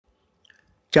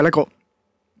Jellicle.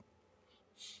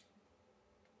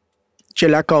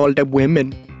 Jellicle, all the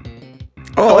women.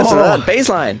 Oh, listen to that bass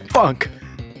line. Funk.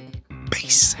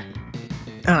 Bass.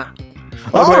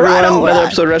 Welcome everyone, another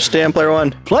episode of RetroStadium Player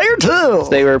 1. Player 2!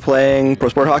 Today we're playing Pro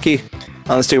Sport Hockey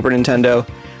on the Super Nintendo.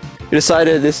 We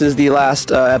decided this is the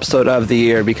last episode of the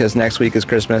year because next week is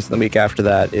Christmas and the week after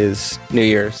that is New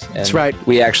Year's. And that's right.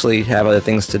 We actually have other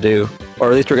things to do. Or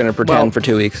at least we're going to pretend for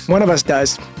 2 weeks. One of us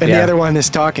does, and the other one is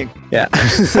talking. Yeah.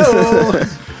 Hello.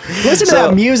 Listen to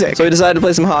that music. So we decided to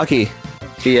play some hockey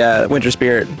via Winter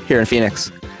Spirit here in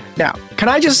Phoenix. Now, can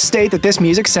I just state that this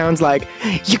music sounds like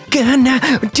you're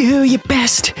gonna do your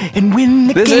best and win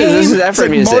the game? This is effort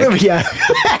music. Yeah,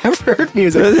 effort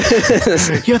music.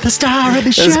 You're the star of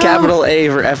the show. This is capital A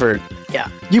for effort. Yeah.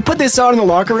 You put this on in the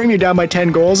locker room, you're down by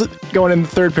 10 goals going in the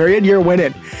third period, you're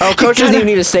winning. Oh, coach doesn't even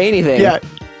need to say anything. Yeah.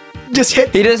 Just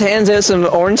hit. He just hands out some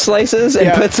orange slices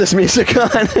and puts this music on.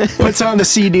 Puts on the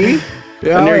CD.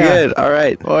 Yeah, and you're good. All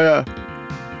right. Oh, yeah.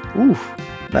 Ooh.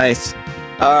 Nice.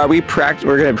 We're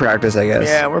gonna practice, I guess.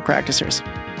 Yeah, we're practicers.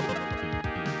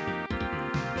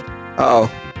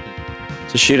 Uh-oh.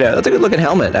 It's a shootout. That's a good looking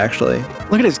helmet, actually.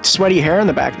 Look at his sweaty hair in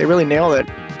the back. They really nailed it.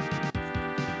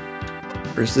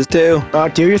 Versus 2. Oh,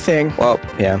 do your thing. Well,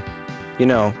 yeah. You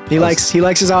know. He likes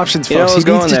his options, folks. You know what's he needs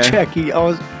going to there. check. He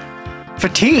always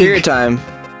fatigue. Period time.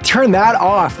 Turn that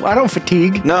off. I don't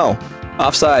fatigue. No.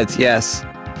 Offsides, yes.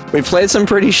 We played some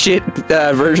pretty shit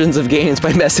versions of games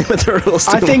by messing with the rules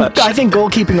too much. I think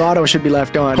goalkeeping auto should be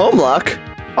left on. Home luck?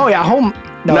 Oh yeah, home.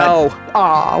 No.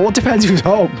 Well, it depends who's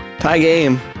home. Tie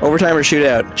game. Overtime or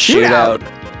shootout? Shootout.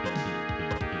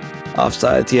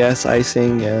 Offsides, yes.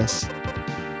 Icing, yes.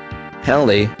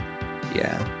 Penalty?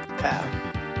 Yeah.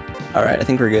 All right, I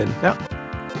think we're good. Yep.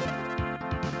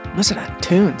 Listen to that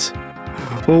tunes.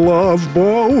 Love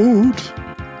Boat.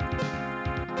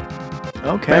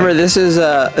 Okay. Remember, this is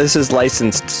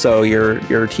licensed, so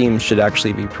your team should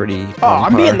actually be pretty.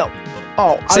 I'm being the.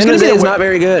 Oh, San Jose is not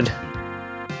very good.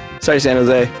 Sorry, San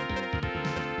Jose.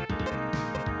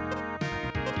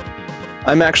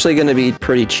 I'm actually going to be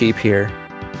pretty cheap here.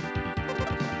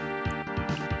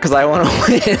 Because I want to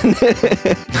win.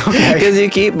 Okay. Because you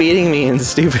keep beating me in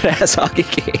stupid ass hockey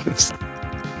games.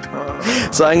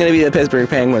 So I'm going to be the Pittsburgh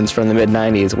Penguins from the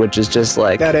mid-90s, which is just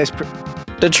like... That is...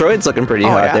 Detroit's looking pretty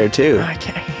hot there, too.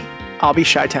 Okay. I'll be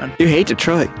Chi-Town. You hate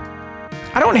Detroit.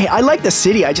 I don't hate... I like the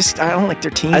city. I don't like their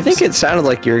teams. I think it sounded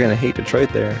like you were going to hate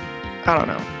Detroit there. I don't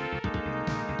know.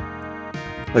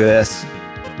 Look at this.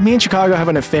 Me and Chicago have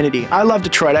an affinity. I love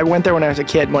Detroit. I went there when I was a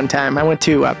kid one time. I went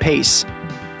to Pace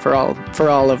for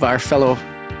all of our fellow...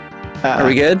 Are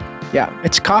we good? Yeah.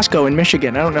 It's Costco in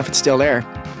Michigan. I don't know if it's still there.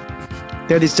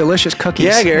 They're these delicious cookies.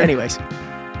 Jagger. Anyways.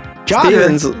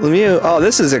 Stevens, Lemieux. Oh,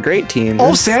 this is a great team.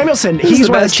 Oh, Samuelson. He's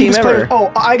one of the cheapest players.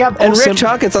 Oh, I got... And Rick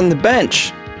Chalkett's on the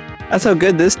bench. That's how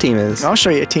good this team is. I'll show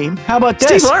you a team. How about this?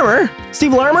 Steve Larmer.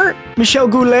 Steve Larmer. Michel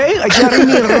Goulet.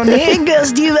 Jeremy Ronig.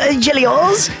 Steve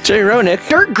Gelios. Jerry Roenick.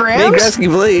 Dirk Grahams. Nate Gretzky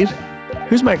Bleed.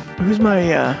 Who's my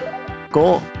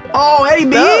goal? Oh, Eddie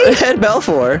B. Ed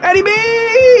Belfour. Eddie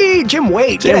B. Jim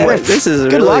Waite. Jim Waite. This is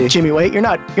good luck, Jimmy Waite. You're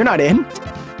not in.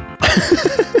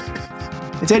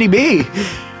 It's Eddie B.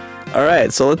 All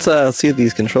right, so let's see what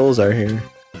these controls are here.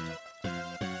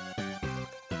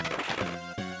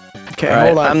 Okay, all right,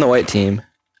 hold on. I'm the white team.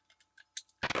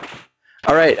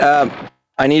 All right,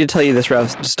 I need to tell you this,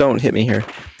 Ralph. Just don't hit me here.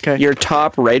 Okay. Your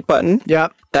top right button. Yeah.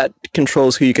 That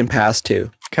controls who you can pass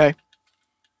to. Okay.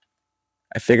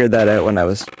 I figured that out when I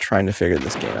was trying to figure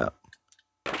this game out,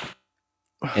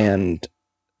 and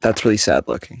that's really sad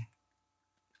looking.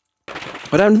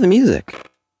 What happened to the music?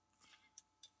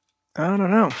 I don't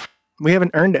know. We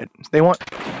haven't earned it. They want...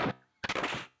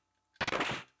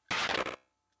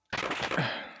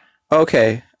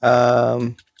 Okay.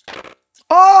 Oh,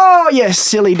 you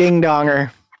silly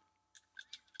ding-donger.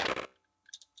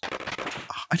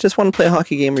 I just want to play a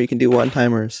hockey game where you can do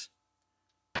one-timers.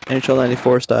 NHL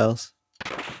 94 styles.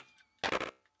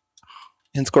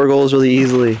 And score goals really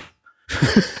easily.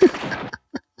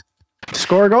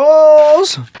 Score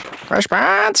goals! Fresh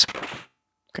pants!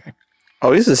 Okay.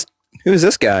 Oh, who's this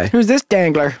guy? Who's this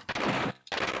dangler?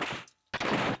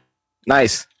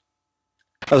 Nice.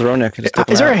 That was Roenick.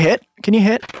 Is there a hit? Can you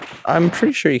hit? I'm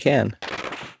pretty sure you can.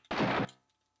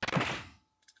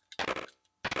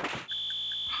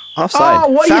 Offside. Oh,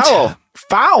 what Foul.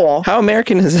 Foul? How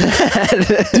American is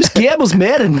that? This game was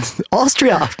made in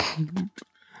Austria.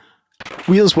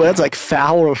 Wheels words like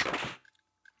foul.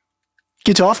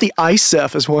 Get off the ice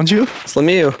surface, won't you? It's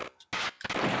Lemieux.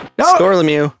 No. Score,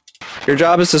 Lemieux. Your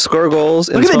job is to score goals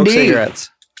and smoke cigarettes.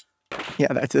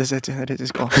 Yeah, that is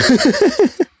his goal.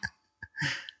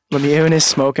 Lemieux is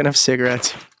smoking of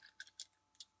cigarettes.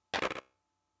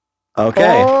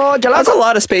 Okay. Oh, that's a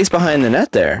lot of space behind the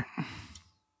net there.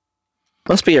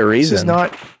 Must be a reason. This is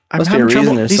not... I'm Must be a having reason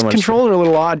trouble. there's These so much... controls are a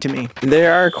little odd to me. They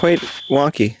are quite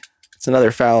wonky. It's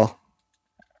another foul.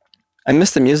 I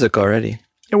missed the music already.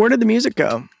 Yeah, where did the music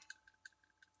go?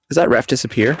 Does that ref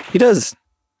disappear? He does.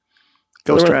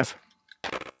 Ghost ref.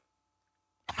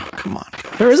 Oh, come on.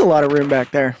 There is a lot of room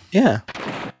back there. Yeah.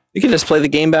 You can just play the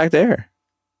game back there.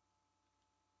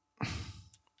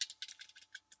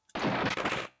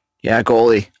 Yeah,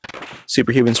 goalie.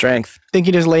 Superhuman strength. Think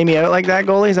you just lay me out like that,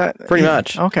 goalie? Is that... Pretty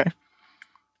much. Okay.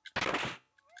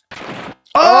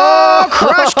 Oh!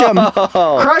 Crushed him!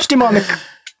 Crushed him on the...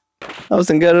 That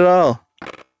wasn't good at all.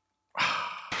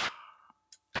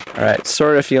 Alright,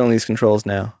 sort of feeling these controls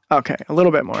now. Okay, a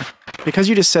little bit more. Because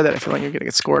you just said that, I feel like you're going to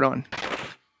get scored on.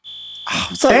 Oh,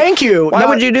 thank you! Why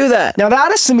would you do that? Now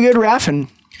that is some good reffing.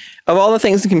 Of all the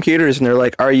things in computers, and they're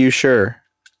like, are you sure?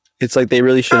 It's like they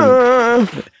really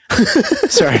shouldn't.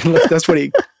 Sorry, look, that's what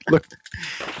he... Look.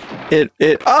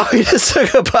 Oh, he just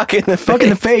took a puck in the face. Puck in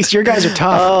the face, your guys are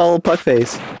tough. Oh, puck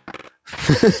face.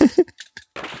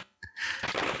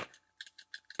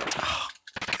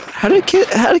 How do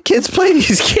kids play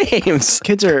these games?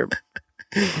 Kids are...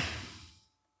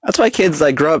 That's why kids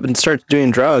like grow up and start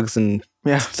doing drugs and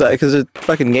because it's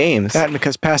fucking games. That and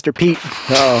because Pastor Pete.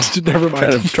 Oh, never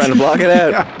mind. Trying to block it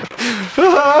out.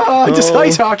 Just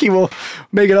ice hockey will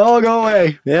make it all go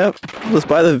away. Yep. Let's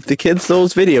buy the kids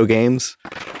those video games.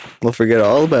 We'll forget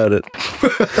all about it.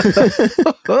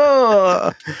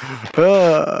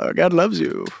 God loves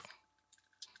you.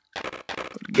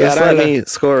 Just let me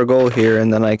score a goal here,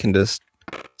 and then I can just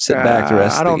sit back the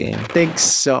rest of the game. I don't think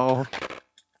so.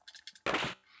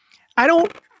 I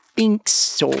don't think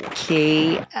so,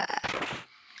 okay?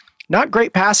 Not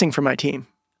great passing for my team.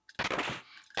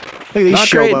 Look at these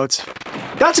showboats.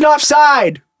 That's an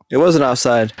offside! It was an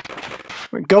offside.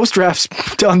 Ghost ref's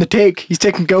on the take. He's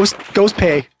taking ghost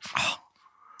pay. Oh,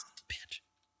 bitch.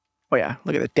 Oh yeah,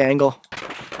 look at the dangle.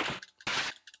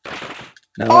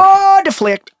 No. Oh,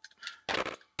 deflect.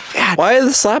 God. Why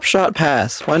the slap shot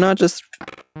pass? Why not just...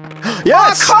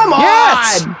 Yes! Oh, come on!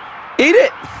 Yes! Eat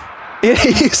it!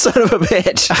 You son of a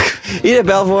bitch. Eat it,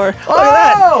 Belfour. Look at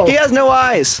that! He has no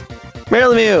eyes!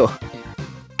 Marilyn Mew.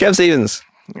 Kev Stevens.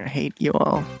 I hate you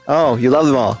all. Oh, you love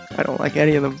them all. I don't like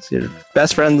any of them. It's your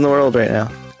best friends in the world right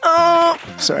now. Oh!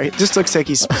 Sorry, it just looks like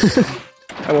he's...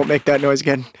 I won't make that noise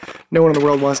again. No one in the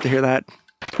world wants to hear that.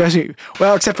 Especially...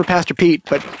 Well, except for Pastor Pete,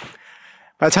 but...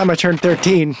 By the time I turned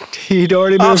 13, he'd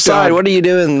already moved Offside, on. what are you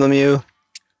doing, Lemieux?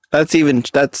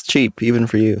 That's cheap, even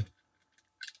for you.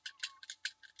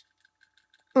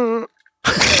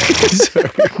 Sorry.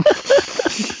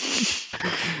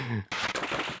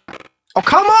 Oh,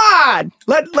 come on!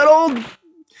 Let old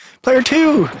player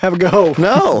 2 have a go.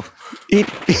 No. Eat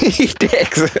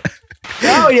dicks.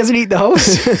 No, he doesn't eat the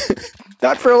host.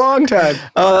 Not for a long time.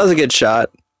 Oh, that was a good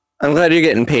shot. I'm glad you're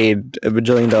getting paid $1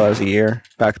 bajillion a year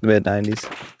back in the mid-90s.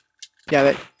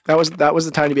 Yeah, that was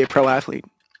the time to be a pro athlete.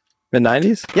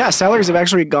 Mid-90s? Yeah, salaries have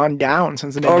actually gone down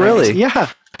since the mid-90s. Oh, really? Yeah.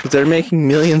 Because they're making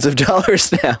millions of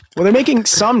dollars now. Well, they're making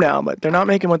some now, but they're not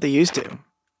making what they used to.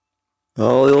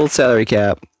 Oh, the old salary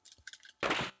cap.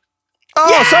 Oh,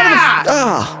 yeah! son of a...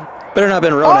 Oh, better not have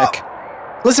been Roenick.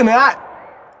 Oh, listen to that.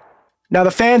 Now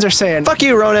the fans are saying... Fuck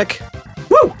you, Roenick.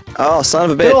 Woo! Oh, son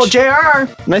of a bitch. Good old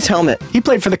JR. Nice helmet. He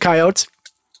played for the Coyotes.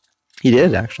 He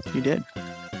did, actually. He did.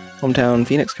 Hometown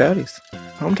Phoenix Coyotes.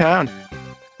 Hometown.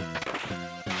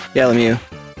 Yeah, Lemieux.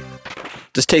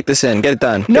 Just take this in. Get it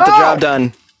done. No! Get the job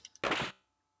done.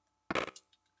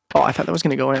 Oh, I thought that was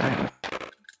going to go in.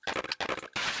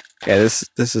 Yeah, this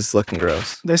is looking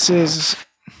gross. This is...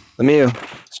 Lemieux,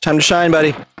 it's time to shine,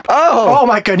 buddy. Oh! Oh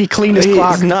my god, he cleaned his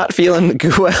clock. He's not feeling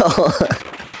well.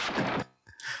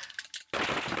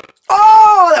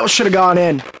 Oh, that should have gone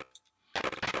in.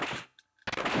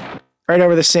 Right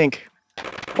over the sink.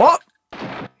 Oh!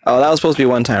 Oh, that was supposed to be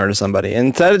one-timer to somebody.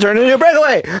 Instead, it turned into a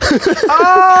breakaway!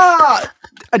 Ah!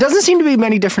 It doesn't seem to be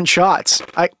many different shots.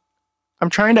 I'm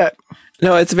trying to...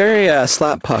 No, it's very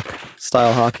slap puck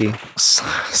style hockey.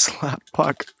 Slap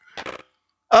puck.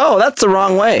 Oh, that's the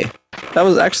wrong way. That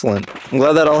was excellent. I'm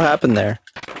glad that all happened there.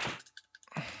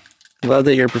 I'm glad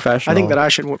that you're professional. I think that I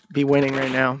should be winning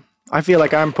right now. I feel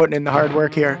like I'm putting in the hard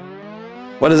work here.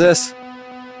 What is this?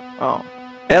 Oh.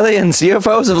 Aliens,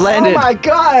 UFOs have landed. Oh my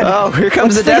god! Oh, here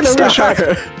comes the Death Star.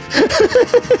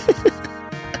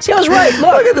 See, I was right.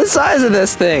 Look at the size of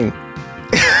this thing.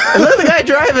 And look at the guy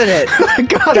driving it. Oh my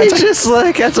god, he's just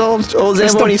like, that's old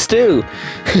Zamboni stew.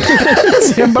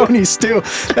 Zamboni stew.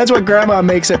 That's what Grandma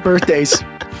makes at birthdays.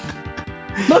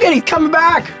 Look at, he's coming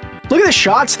back. Look at the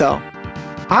shots, though.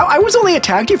 I was only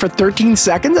attacked you for 13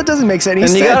 seconds? That doesn't make any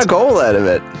sense. And you got a goal out of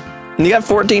it. And you got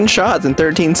 14 shots in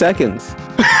 13 seconds.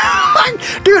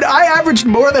 Dude, I averaged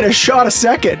more than a shot a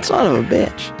second. Son of a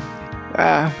bitch.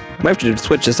 Might have to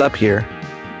switch this up here.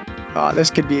 Oh,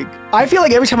 this could be... I feel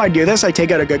like every time I do this, I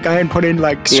take out a good guy and put in,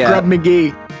 like, Scrub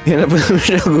McGee. You end up with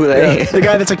Michel Goulet. Yeah, the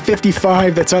guy that's like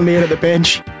 55 that's on the end of the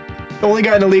bench. The only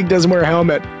guy in the league doesn't wear a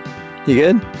helmet. You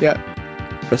good? Yeah.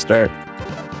 Press start.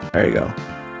 There you go.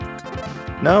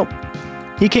 Nope.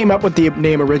 He came up with the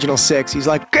name Original Six. He's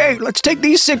like, okay, let's take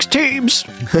these 6 teams.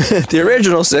 The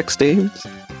original 6 teams.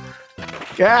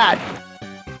 God.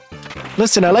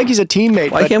 Listen, I like he's a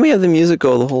teammate. Why can't we have the music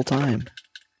go the whole time?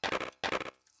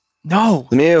 No.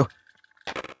 Lemieux.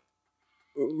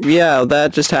 Yeah,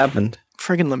 that just happened.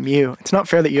 Friggin' Lemieux. It's not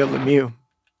fair that you have Lemieux.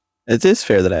 It is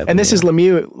fair that I have And Lemieux. this is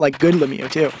Lemieux, like good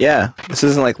Lemieux, too. Yeah. This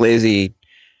isn't like lazy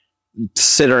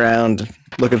sit around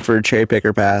looking for a cherry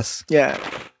picker pass. Yeah.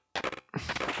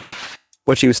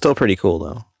 Which he was still pretty cool,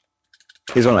 though.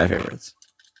 He's one of my favorites.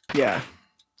 Yeah.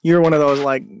 You're one of those,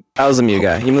 like... I was a Lemieux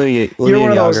guy. You're one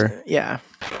of those... Yeah.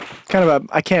 Kind of a...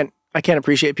 I can't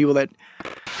appreciate people that...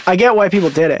 I get why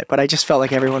people did it, but I just felt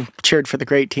like everyone cheered for the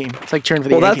great team. It's like cheering for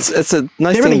the Yankees. It's a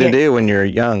nice thing to do when you're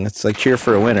young. It's like cheer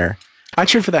for a winner. I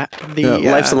cheered for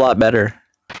life's a lot better.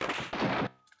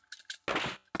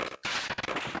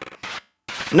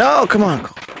 No, come on.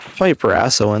 Probably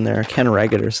Barrasso in there. Ken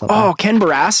Reggett or something. Oh, Ken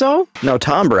Barrasso? No,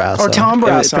 Tom Barrasso. Or Tom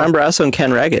Barrasso. Tom Barrasso and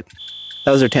Ken Reggett.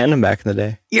 That was their tandem back in the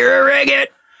day. You're a Reggett!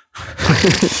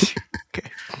 Okay.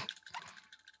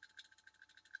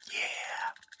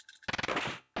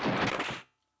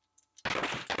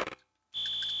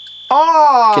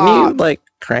 Oh! Can you, like,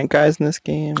 crank guys in this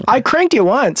game? I cranked you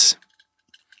once.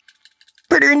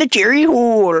 Put her in the cherry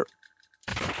hole.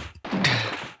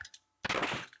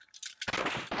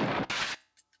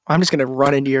 I'm just going to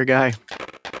run into your guy.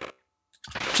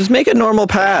 Just make a normal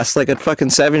pass like a fucking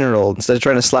 7-year-old instead of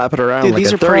trying to slap it around like a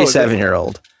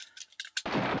 37-year-old.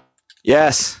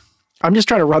 Yes. I'm just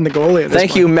trying to run the goalie at this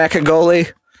Thank you, mecha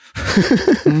goalie.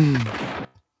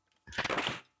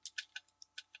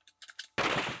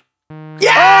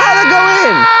 Yeah! Oh, how'd that go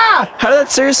in? How did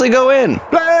that seriously go in?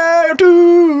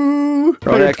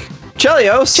 Ronek.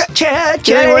 Chelios. He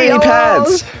didn't wear any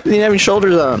pads. He didn't have any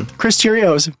shoulders on. Chris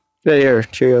Cheerios. Yeah, here.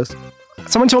 Cheerios.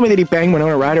 Someone told me that he banged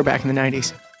Winona Ryder back in the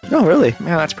 90s. Oh, really?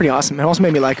 Yeah, that's pretty awesome. It also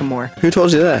made me like him more. Who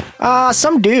told you that?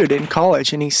 Some dude in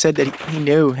college, and he said that he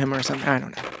knew him or something. I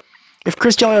don't know. If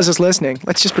Chris Chelios is listening,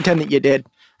 let's just pretend that you did.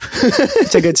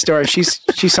 It's a good story. She's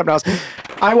something else.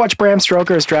 I watch Bram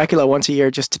Stoker's Dracula once a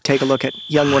year just to take a look at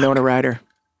young Winona Ryder.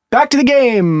 Back to the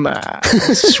game.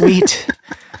 Sweet,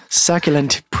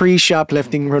 succulent,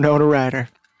 pre-shoplifting Winona Ryder.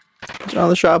 What's wrong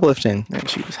with shoplifting? And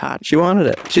she was hot. She wanted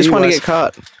it. She just wanted to get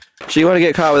caught. She wanted to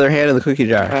get caught with her hand in the cookie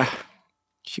jar.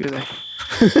 She was like,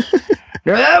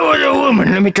 now that was a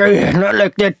woman, let me tell you, not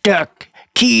like that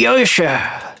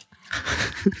Kiosha.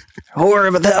 Whore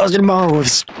of 1,000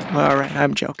 moves. All right,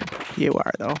 I'm joking. You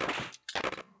are, though.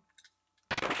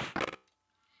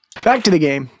 Back to the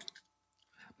game.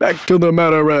 Back to the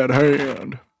matter at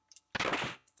hand.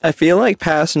 I feel like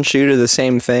pass and shoot are the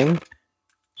same thing.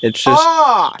 It's just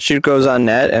shoot goes on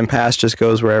net and pass just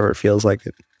goes wherever it feels like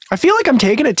it. I feel like I'm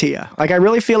taking it to you. Like, I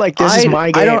really feel like this is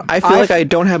my game. I feel like I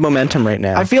don't have momentum right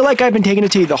now. I feel like I've been taking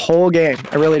it to you the whole game.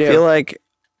 I really do. I feel like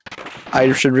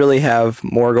I should really have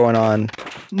more going on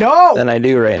than I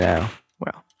do right now.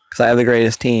 Well. Because I have the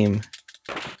greatest team.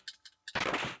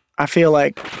 I feel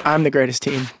like I'm the greatest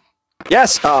team.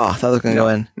 Yes! Oh, I thought it was going to go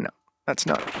in. No, that's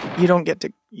not. You don't get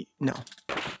to... No.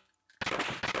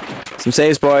 Some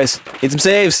saves, boys. Need some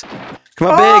saves. Come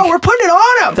on, big. Oh, we're putting it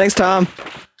on him! Thanks, Tom.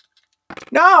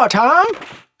 No, Tom.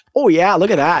 Oh, yeah,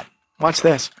 look at that. Watch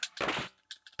this.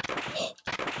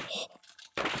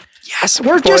 Yes,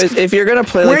 we're boys, just... if you're going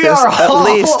to play like this,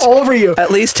 over you.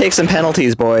 At least take some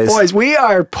penalties, boys. Boys, we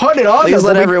are putting it on them. Please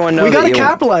let everyone know we gotta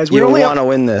capitalize. You want to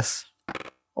win this.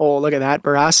 Oh, look at that.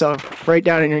 Barrasso. Right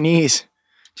down on your knees.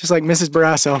 Just like Mrs.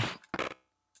 Barrasso.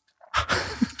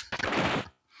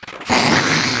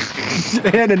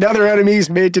 And another enemy's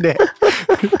made today.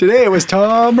 Today it was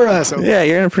Tom Barrasso. Yeah,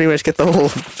 you're going to pretty much get the whole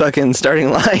fucking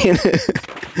starting line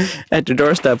at your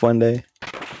doorstep one day.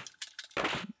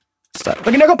 Stop.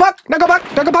 Look at knuckle puck. Knuckle puck.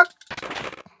 Knuckle puck.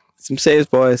 Some saves,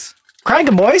 boys. Crank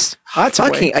 'em, boys. That's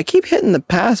fucking. I keep hitting the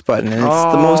pass button, and it's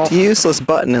the most useless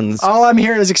button. And all I'm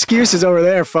hearing is excuses over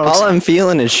there, folks. All I'm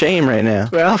feeling is shame right now.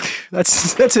 Well,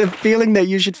 that's a feeling that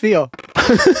you should feel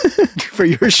for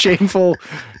your shameful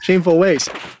ways.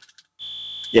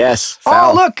 Yes.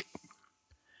 Foul. Oh, look.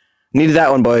 Needed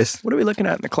that one, boys. What are we looking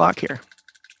at in the clock here?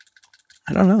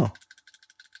 I don't know.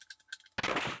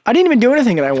 I didn't even do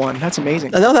anything and I won. That's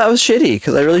amazing. No, that was shitty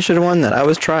because I really should have won that. I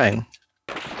was trying.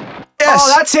 Yes!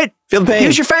 Oh, that's it. Feel the pain.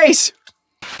 Use your face.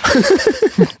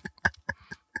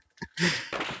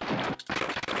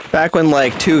 Back when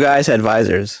like 2 guys had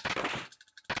visors.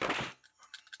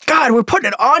 God, we're putting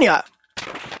it on ya.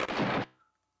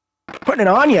 Putting it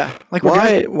on ya. Like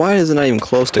Why is it not even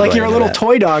close to like going you're a into little that?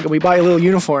 toy dog and we buy a little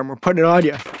uniform. We're putting it on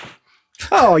you.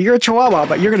 Oh, you're a chihuahua,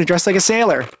 but you're going to dress like a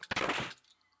sailor.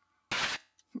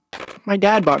 My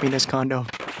dad bought me this condo.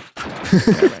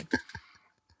 Right.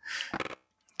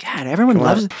 God, everyone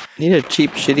loves it. Need a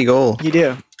cheap, shitty goal. You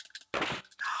do.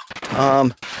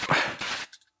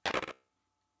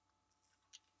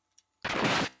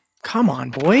 Come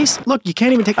on, boys. Look, you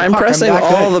can't even take the I'm puck. pressing that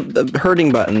all good. the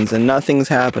hurting buttons and nothing's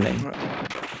happening.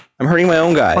 I'm hurting my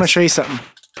own guys. I want to show you something.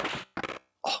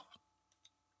 Oh.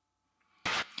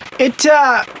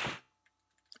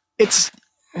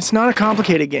 It's not a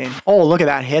complicated game. Oh, look at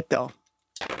that hit, though.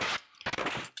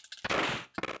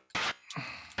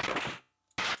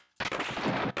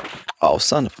 Oh,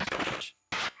 son of a bitch.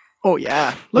 Oh,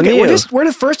 yeah. Look at we're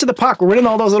the first to the puck. We're winning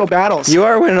all those little battles. You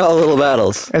are winning all the little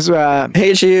battles. I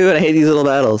hate you and I hate these little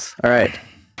battles. All right.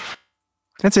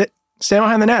 That's it. Stand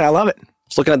behind the net. I love it.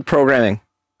 Just looking at the programming.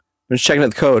 I'm just checking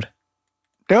out the code.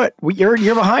 Do it. You're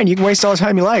behind. You can waste all the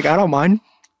time you like. I don't mind.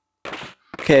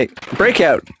 Okay.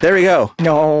 Breakout. There we go.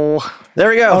 No. There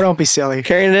we go. Oh, don't be silly.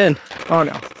 Carrying it in. Oh,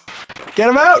 no. Get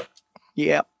him out.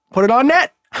 Yeah. Put it on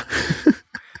net.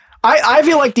 I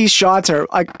feel like these shots are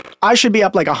like I should be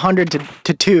up like 100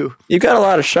 to 2. You've got a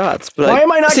lot of shots, but why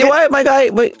am I not? See why my guy?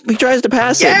 He tries to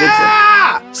pass it.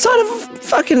 Yeah! Son of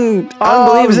fucking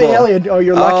Oh, unbelievable. it was Alien. Oh,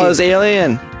 you're lucky. Oh, it was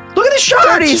Alien. Look at the shot.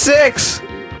 36.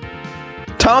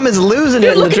 Tom is losing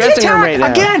it in the dressing room right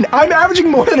now. Again, I'm averaging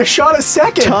more than a shot a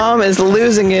second. Tom is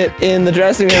losing it in the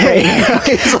dressing room right now.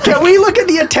 Can we look at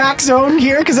the attack zone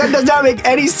here? Because that does not make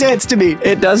any sense to me.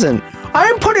 It doesn't. I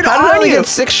am putting How did I on only you. get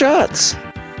 6 shots?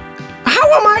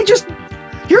 How am I just...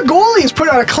 Your goalie is put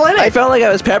on a clinic. I felt like I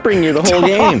was peppering you the whole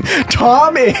game.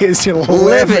 Tom is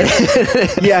livid.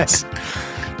 Yes.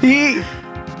 You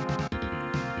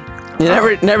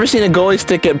never seen a goalie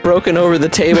stick get broken over the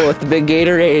table with the big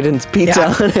Gatorade and pizza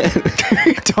on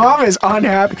it. Tom is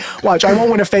unhappy. Watch, I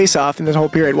won't win a face-off in this whole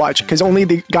period. Watch, because only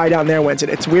the guy down there wins it.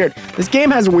 It's weird. This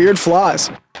game has weird flaws.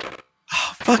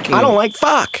 Oh, fucking... I don't like...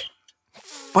 Fuck.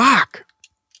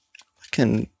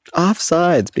 Fucking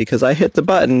offsides because I hit the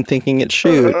button thinking it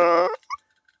shoot.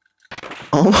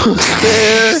 Almost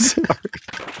there.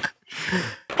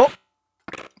 Oh.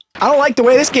 I don't like the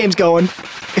way this game's going.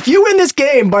 If you win this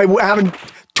game by having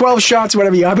 12 shots or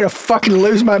whatever, I'm gonna fucking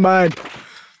lose my mind.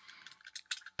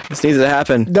 This needs to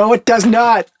happen. No, it does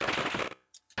not.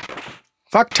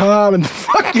 Fuck Tom and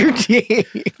fuck your team.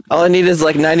 All I need is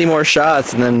like 90 more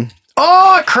shots and then...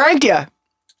 Oh, I cranked ya.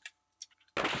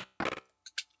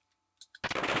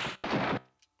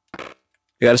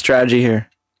 You got a strategy here.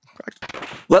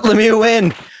 Let Lemieux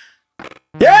win.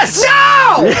 Yes!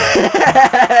 No!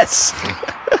 Yes!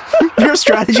 Your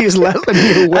strategy is let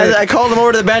Lemieux win. I called him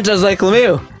over to the bench. I was like,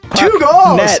 Lemieux. 2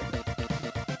 goals! Net.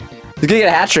 He's gonna get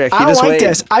a hat trick. I don't like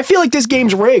this. I feel like this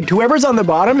game's rigged. Whoever's on the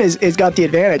bottom is got the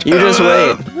advantage. You just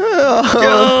wait.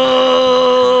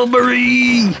 Oh,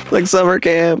 Marie! Like summer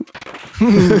camp.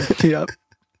 Yep.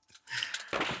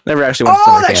 Never actually went to Oh,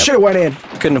 summer that camp. should have went in.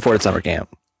 Couldn't afford summer camp.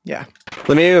 Yeah.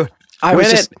 Lemieux, I win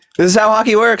was it. This is how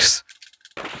hockey works.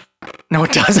 No,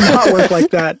 it does not work like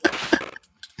that.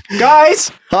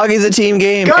 Guys! Hockey's a team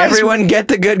game. Guys! Everyone get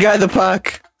the good guy the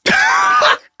puck.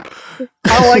 I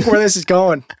don't like where this is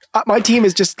going. My team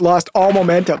has just lost all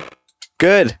momentum.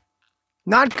 Good.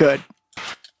 Not good.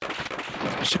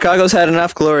 Chicago's had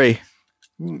enough glory.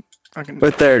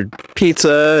 With their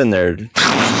pizza and their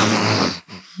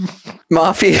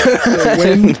mafia.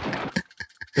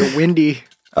 They're windy.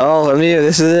 Oh, Lemieux,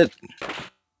 this is it.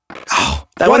 Oh,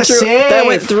 that What went a through. save. That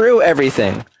went through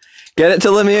everything. Get it to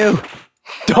Lemieux.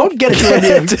 Don't get it to Get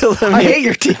it Lemieux. to Lemieux. I hate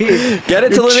your team. Get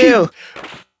it You're to Lemieux.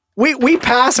 cheap. We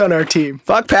pass on our team.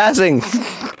 Fuck passing.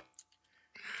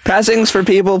 Passing's for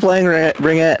people playing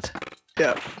ringette.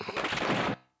 Yeah.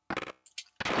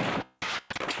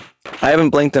 I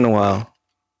haven't blinked in a while.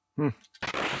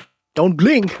 Don't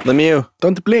blink. Lemieux.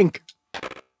 Don't blink.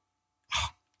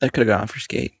 That could have gone for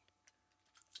skate.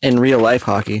 In real life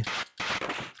hockey.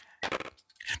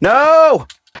 No!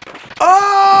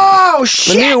 Oh,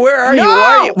 shit! Lemieux, where are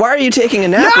you? Why are you taking a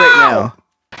nap right now?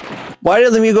 Why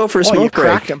did Lemieux go for a you smoke break?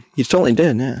 cracked him. You totally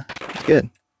did, yeah. It's good.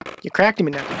 You cracked him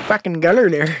in that fucking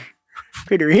gutter there.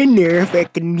 Put her in there if I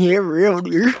can hear around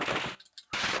here.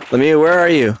 Lemieux, where are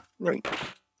you? Right.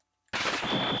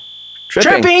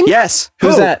 Tripping? Yes.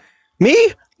 Who's Who? that?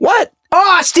 Me? What?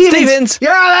 Oh, Stevens.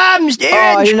 You're them, Stevens.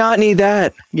 Oh, I did not need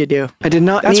that. You do. I did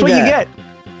not That's need what that. you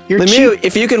get. You're Lemieux, cheap.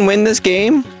 if you can win this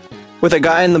game with a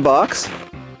guy in the box,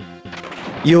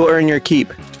 you'll earn your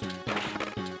keep.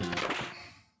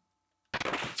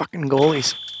 Fucking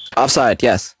goalies. Offside,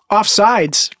 yes.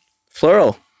 Offsides.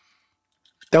 Plural.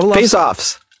 Double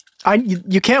Face-offs.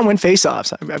 You can't win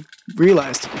face-offs. I've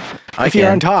realized. I If you're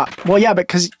can. on top. Well, yeah, but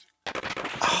because...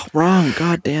 Oh, wrong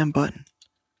goddamn button.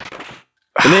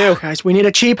 Lemieux. Guys, we need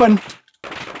a cheap one.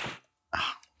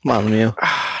 Come on, Lemieux.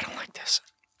 I don't like this.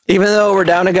 Even though we're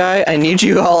down a guy, I need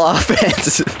you all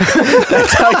offense.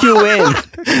 That's how you win.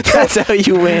 That's how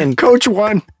you win. Coach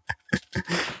won.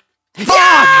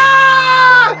 Fuck!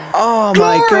 Oh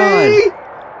my god.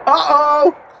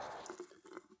 Uh-oh.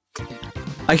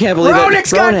 I can't believe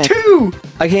Roenick's got 2.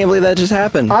 I can't believe that just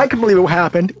happened. I can believe it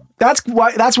happened. That's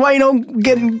why you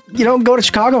don't go to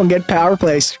Chicago and get power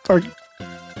plays or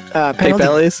penalty.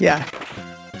 penalties? Yeah.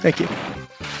 Thank you.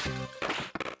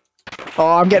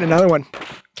 Oh, I'm getting another one.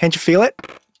 Can't you feel it?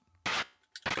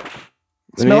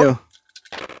 Smell it? Lemieux.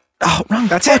 Oh, wrong.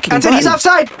 That's it. That's it. He's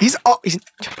offside. He's. Oh, yeah.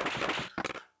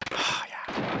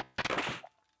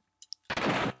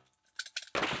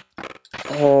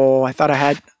 Oh, I thought I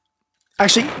had.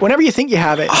 Actually, whenever you think you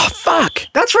have it. Oh, fuck.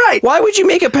 That's right. Why would you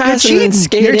make a pass and then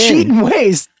skate You're in? cheating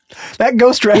ways. That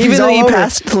ghost ref Even is though all you over.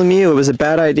 passed Lemieux, it was a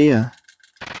bad idea.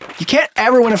 You can't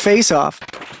ever win a face-off.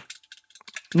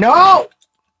 No.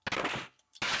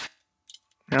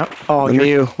 No. Oh,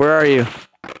 Lemieux, where are you?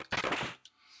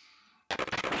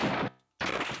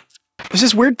 there's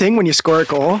this weird thing when you score a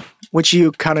goal, which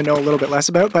you kind of know a little bit less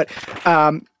about, but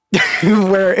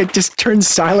where it just turns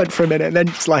silent for a minute and then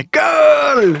it's like,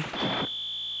 goal!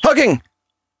 Hooking!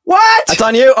 What? That's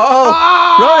on you! Oh!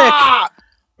 Ah!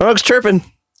 Roenick's chirping.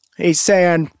 He's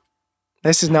saying,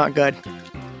 this is not good.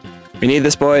 We need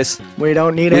this, boys. We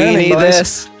don't need We anything, need boys.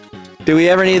 this. Do we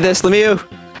ever need this, Lemieux?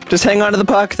 Just hang on to the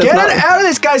puck. That's Get not, it out of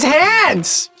this guy's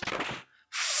hands!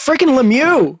 Freaking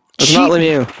Lemieux. That's not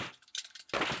Lemieux.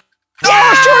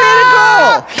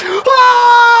 Oh, short-handed goal! Oh,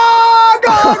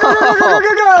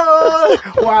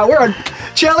 goal! Wow, we're on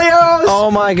Chelios. Oh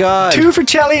my god. 2 for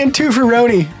Chelly and 2 for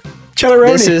Roni.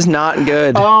 Celeroni. This is not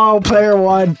good. Oh, player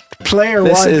one. Player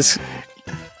This one. is...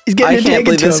 He's getting I it can't taken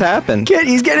believe to this him. happened.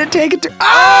 He's getting it taken to...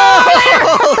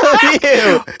 Oh!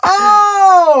 Lemieux!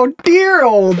 Oh, dear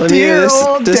old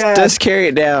Lemieux, dad. just carry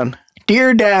it down.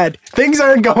 Dear dad, things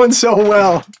aren't going so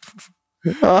well.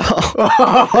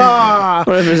 Oh.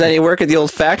 What if there's any work at the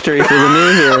old factory for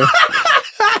Lemieux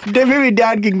here? Maybe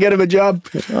dad can get him a job.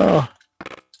 Oh.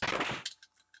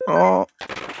 Oh.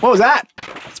 What was that?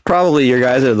 It's probably your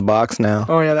guys out of the box now.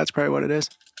 Oh, yeah, that's probably what it is.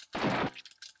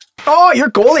 Oh, your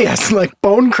goalie has, like,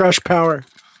 bone crush power.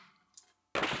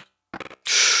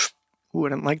 Ooh, I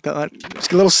didn't like that. It's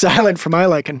a little silent for my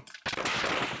liking.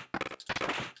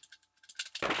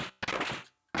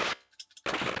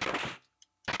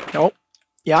 Nope.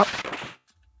 Yep.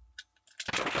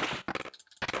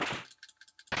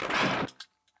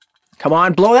 Come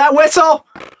on, blow that whistle!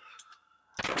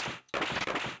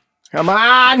 Come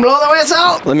on, blow the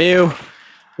whistle! Lemieux,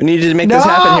 we need you to make this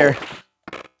happen here.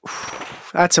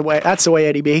 That's the way,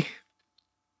 Eddie B.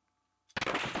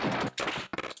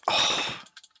 Oh.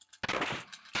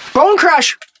 Bone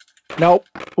crush! Nope.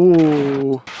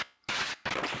 Ooh.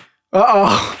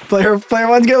 Uh-oh. Player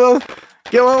one's get a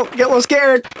little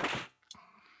scared.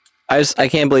 I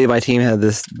can't believe my team had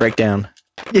this breakdown.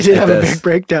 You did Like have a this. big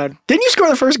breakdown. Didn't you score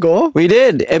the first goal? We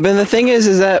did. But the thing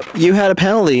is that you had a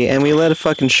penalty and we let a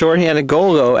fucking shorthanded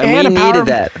goal go and And we a power- needed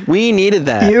that. We needed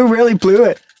that. You really blew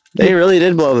it. They really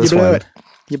did blow this You blew one. it.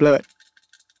 You blew it.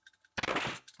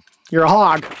 You're a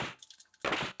hog.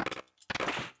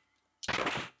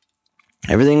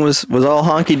 Everything was all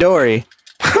honky dory.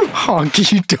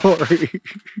 Honky dory.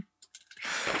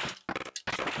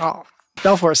 Oh,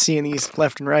 Belfour's seeing these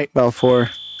left and right.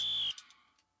 Balfour.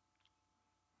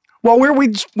 Well,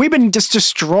 we've been just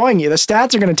destroying you. The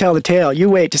stats are going to tell the tale.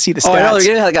 You wait to see the stats. Oh, I know. They're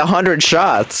getting like 100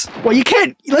 shots. Well, you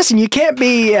can't listen. You can't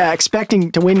be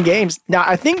expecting to win games. Now,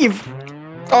 I think you've.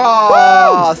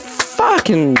 Oh,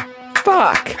 fucking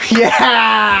fuck.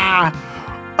 Yeah.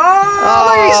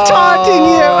 Oh, he's taunting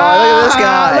you. Look at this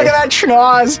guy. Look at that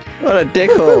schnoz. What a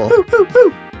dickhole. Boo, boo,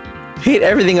 boo. Hate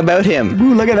everything about him.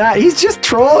 Ooh, look at that. He's just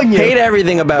trolling you. Hate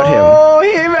everything about Oh,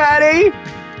 hey, Maddie. him.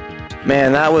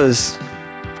 Man, that was...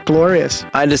 Glorious.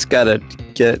 I just gotta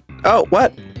get... Oh,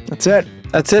 what? That's it.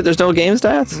 That's it? There's no game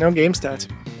stats? No game stats.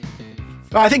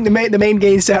 Oh, I think the main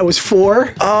game stat was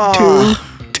 4, Oh.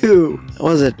 2, 2.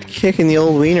 was it kicking the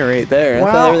old wiener right there. I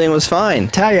Well, thought everything was fine.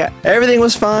 Tell ya, Everything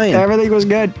was fine. everything was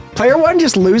good. Player 1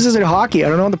 just loses at hockey. I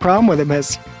don't know what the problem with him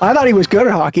is. I thought he was good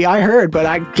at hockey. I heard, but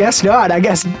I guess not. I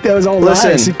guess that was all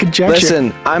lies and conjecture.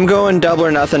 Listen, I'm going double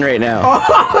or nothing right now.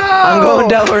 I'm going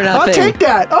double or nothing. I'll take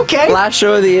that. Okay. Last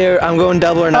show of the year, I'm going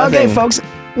double or nothing. Okay, folks.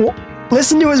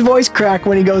 Listen to his voice crack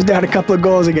when he goes down a couple of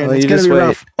goals again. Well, It's you going to just be wait.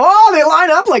 rough. Oh, they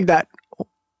line up like that.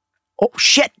 Oh,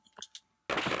 shit.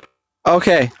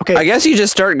 Okay. Okay. I guess you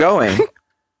just start going.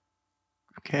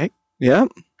 Okay. Yep.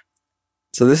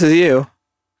 So this is you.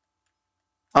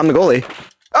 I'm the goalie.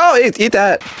 Oh, eat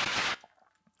that.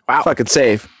 Wow. Fucking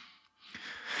save.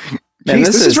 Jeez,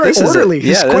 this is very orderly.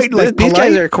 Yeah, quite, like, these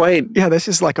guys polite. are quite... Yeah, this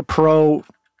is like a pro.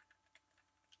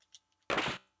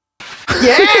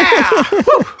 Yeah!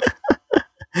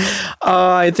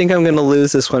 I think I'm going to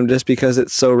lose this one just because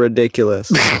it's so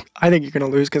ridiculous. I think you're going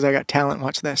to lose because I got talent.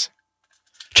 Watch this.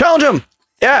 Challenge him!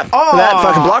 Yeah! Oh! That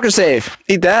fucking blocker save.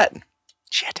 Eat that.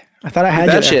 Shit. I thought I had Eat you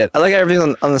that there. shit. I like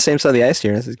everything on the same side of the ice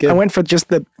here. This is good. I went for just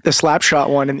the slap shot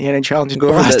one in the NHL and just Go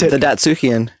for blasted. the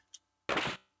Datsukian.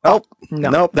 Oh, No.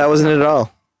 nope, that wasn't it at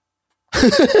all.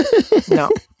 No.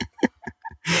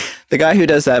 The guy who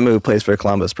does that move plays for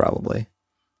Columbus, probably.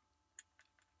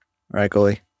 All right,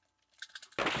 goalie.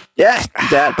 Yeah,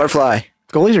 that butterfly.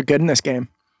 Goalies are good in this game.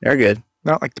 They're good.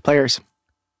 Not like the players.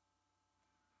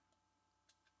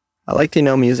 I like to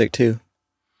know music too.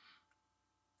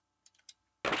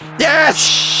 Yes!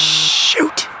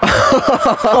 Shoot!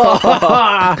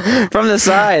 From the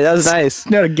side. That was nice.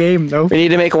 Not a game, though. We need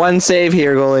to make one save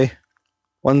here, goalie.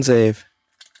 One save.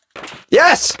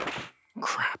 Yes!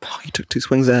 Crap. Oh, he took 2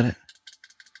 swings at it.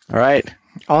 All right.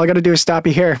 All I got to do is stop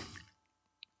you here.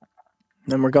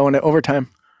 Then we're going to overtime.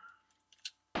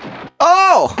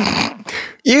 Oh!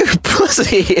 You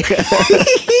pussy!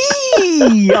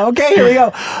 Okay, here we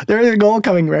go. There is a goal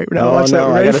coming right now. Oh, Watch that.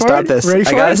 no, Ready I gotta for stop it? this. Ready for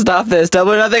I gotta it? stop this.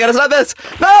 Double or nothing. I gotta stop this.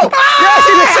 No! Yes,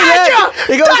 he missed again!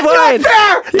 He goes That's wide! not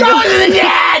fair! Go to the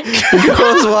net! He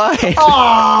goes wide.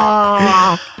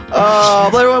 Aww. Oh,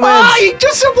 player 1 wins. Oh,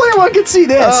 just so player 1 can see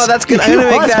this. Oh, that's good. I'm gonna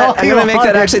make that. I'm gonna make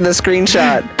that actually the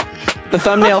screenshot, the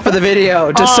thumbnail for the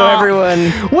video, just so everyone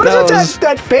What is knows.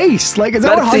 that face? Like, is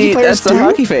that what hockey players That's do? the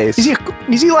hockey face. Is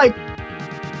he like?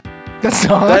 That's the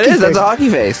hockey That is. face. That's a hockey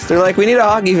face. They're like, we need a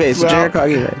hockey face, a Well, generic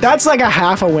hockey face. That's like a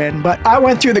half a win, but I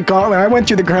went through the gauntlet. I went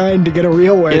through the grind to get a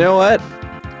real win. You know what?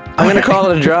 I'm gonna call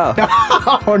it a draw.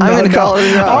 Oh, no, I'm gonna call it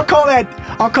a draw.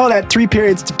 I'll call that 3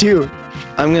 periods to 2.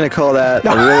 I'm gonna call that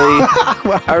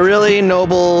a really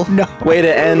noble way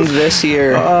to end this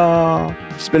year.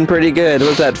 It's been pretty good. What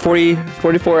was that?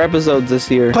 44 episodes this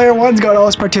year. Player 1's got all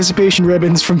his participation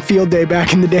ribbons from field day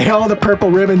back in the day. All the purple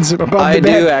ribbons above I the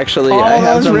bed. do actually. All I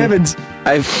have those them. ribbons.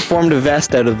 I've formed a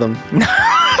vest out of them.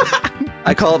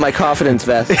 I call it my confidence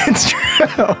vest. It's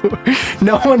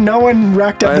true. No one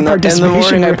racked up the In the participation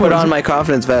morning, I put ribbons. on my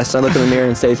confidence vest. I look in the mirror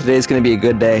and say, "Today's going to be a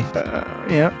good day."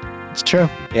 Yeah, it's true.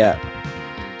 Yeah.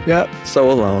 Yep. So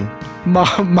alone.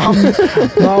 Mom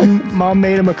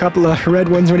made him a couple of red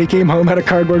ones when he came home out of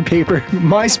cardboard paper.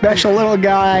 My special little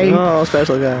guy. Oh,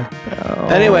 special guy. Oh.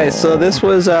 Anyway, so this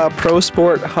was Pro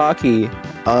Sport Hockey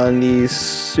on the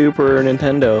Super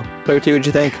Nintendo. Player 2, what'd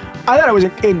you think? I thought it was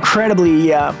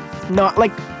incredibly not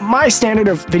like my standard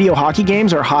of video hockey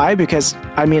games are high because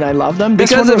I mean I love them. This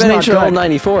Because one of was not NHL good.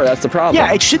 94, that's the problem.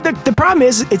 Yeah, it should. The problem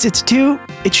is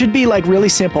it should be like really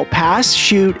simple: pass,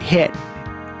 shoot, hit.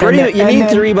 You need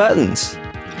 3 buttons.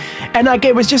 And like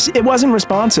it wasn't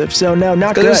responsive. So no, not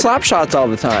Because good. there's slap shots all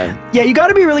the time. Yeah, you got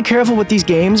to be really careful with these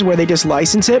games where they just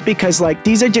license it because like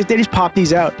they just pop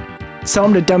these out, sell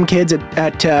them to dumb kids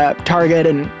at Target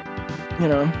and you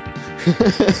know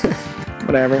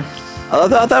whatever. I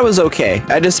thought that was okay.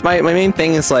 My main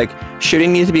thing is like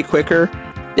shooting needs to be quicker.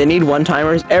 They need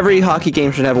one-timers. Every hockey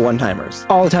game should have one-timers.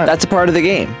 All the time. That's a part of the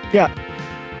game. Yeah.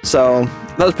 So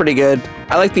that was pretty good.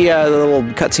 I like the little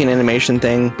cutscene animation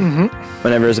thing.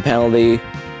 Whenever there's a penalty,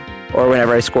 or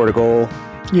whenever I scored a goal.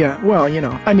 Yeah, well, you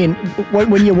know, I mean,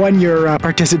 when you won your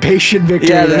participation victory.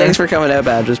 Yeah, the there, thanks for coming out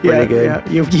badge was pretty good.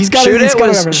 Yeah, he's got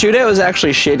Shootout was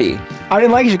actually shitty. I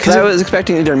didn't like it Because I was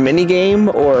expecting either mini game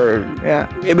or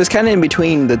it was kind of in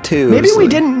between the two. Maybe we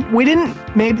didn't.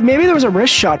 Maybe there was a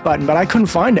wrist shot button, but I couldn't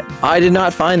find it. I did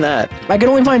not find that. I could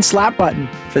only find slap button.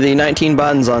 For the 19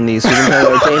 buttons on the Super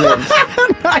Nintendo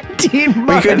Entertainment. 19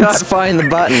 buttons. We could not find the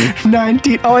button.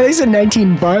 19. Oh, they said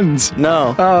 19 buns.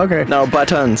 No. Oh, okay. No,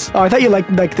 buttons. Oh, I thought you like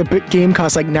the game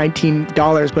cost like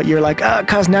 $19, but you're like, it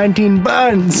cost 19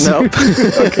 buns. Nope.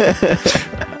 Okay.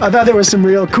 I thought there was some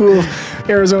real cool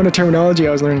Arizona terminology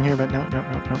I was learning here, but no.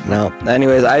 No.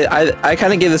 Anyways, I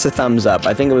kind of give this a thumbs up.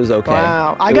 I think it was okay.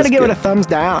 Wow. I got to give it a thumbs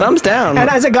down. Thumbs down. And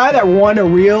as a guy that won a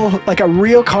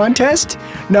real contest,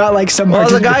 not like some... Well,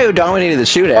 as a guy who dominated the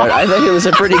shootout, I think it was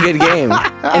a pretty good game.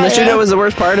 And the shootout was the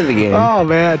worst part of the game. Oh,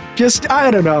 man. Just,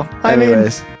 I don't know.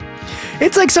 Anyways. I mean,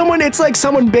 it's like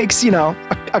someone bakes,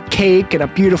 a cake and a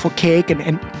beautiful cake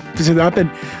and puts it up,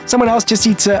 and someone else just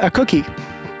eats a cookie.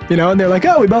 And they're like,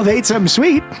 oh, we both ate something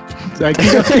sweet. It's like,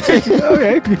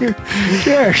 okay,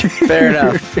 sure. Fair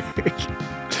enough.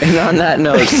 And on that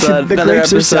note,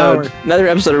 another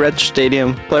episode of Retro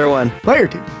Stadium. Player 1. Player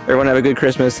 2. Everyone have a good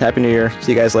Christmas. Happy New Year.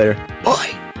 See you guys later.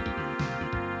 Bye.